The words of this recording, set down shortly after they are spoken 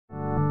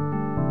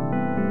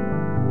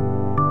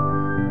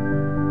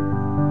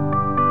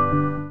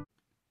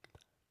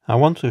I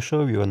want to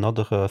show you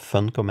another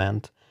fun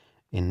command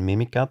in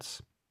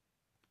mimikatz.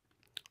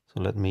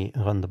 So let me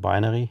run the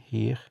binary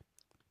here.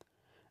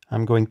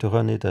 I'm going to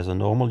run it as a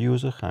normal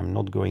user. I'm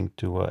not going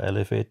to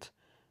elevate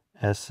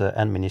as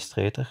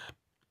administrator.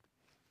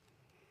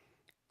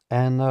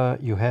 And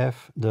you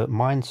have the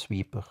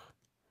minesweeper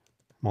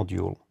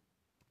module.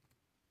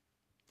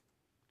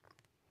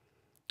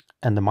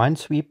 And the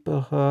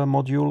minesweeper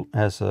module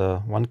has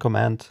one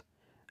command,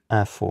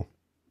 info.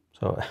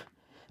 So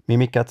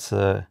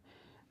mimikatz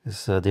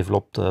is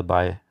developed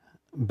by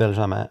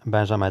Benjamin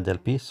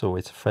Delpy, so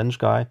it's a French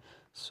guy.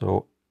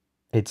 So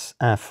it's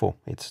info.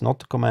 It's not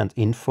the command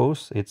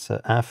infos, it's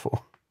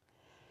info.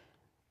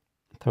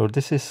 So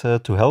this is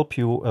to help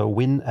you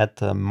win at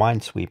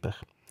minesweeper.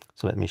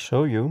 So let me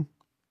show you.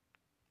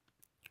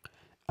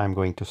 I'm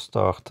going to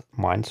start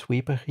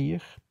minesweeper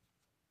here.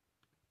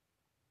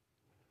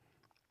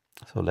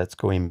 So let's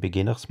go in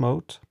beginner's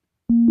mode.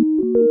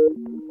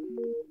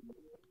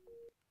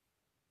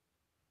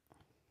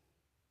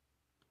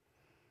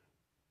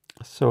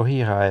 So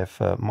here I have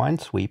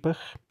minesweeper.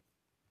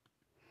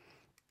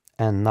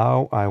 And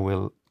now I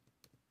will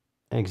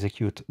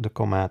execute the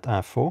command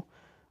info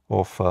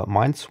of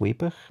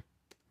minesweeper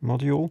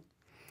module.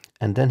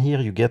 And then here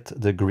you get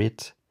the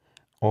grid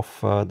of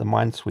the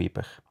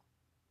minesweeper.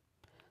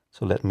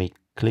 So let me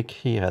click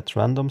here at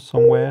random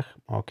somewhere.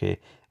 Okay,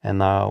 and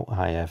now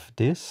I have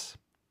this.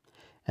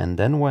 And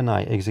then when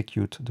I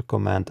execute the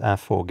command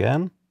info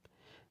again,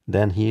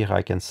 then here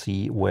I can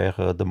see where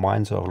the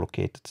mines are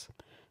located.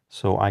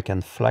 So I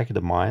can flag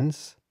the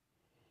mines.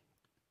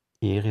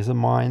 Here is a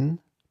mine.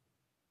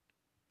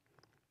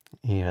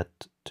 Here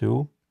at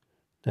 2,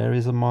 there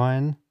is a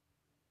mine.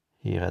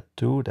 Here at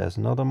 2, there's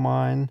another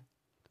mine.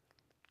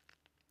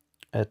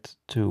 At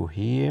 2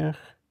 here.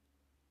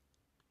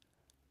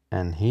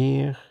 And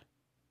here.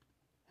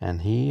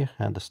 And here.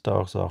 And the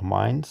stars are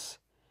mines.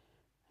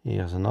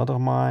 Here's another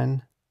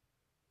mine.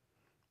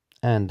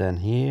 And then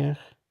here.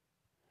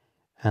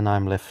 And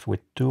I'm left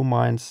with 2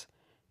 mines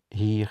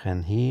here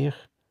and here.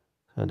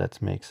 So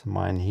that makes a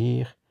mine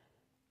here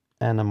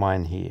and a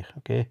mine here.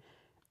 Okay.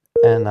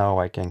 And now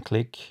I can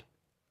click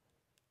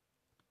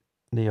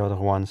the other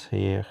ones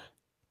here.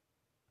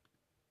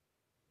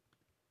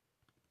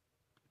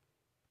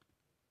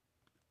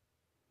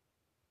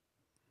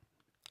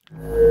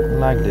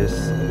 Like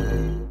this.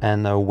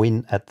 And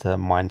win at the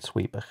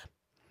minesweeper.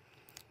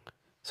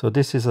 So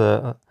this is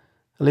a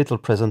little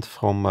present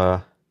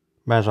from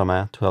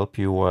Benjamin to help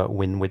you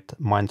win with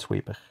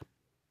minesweeper.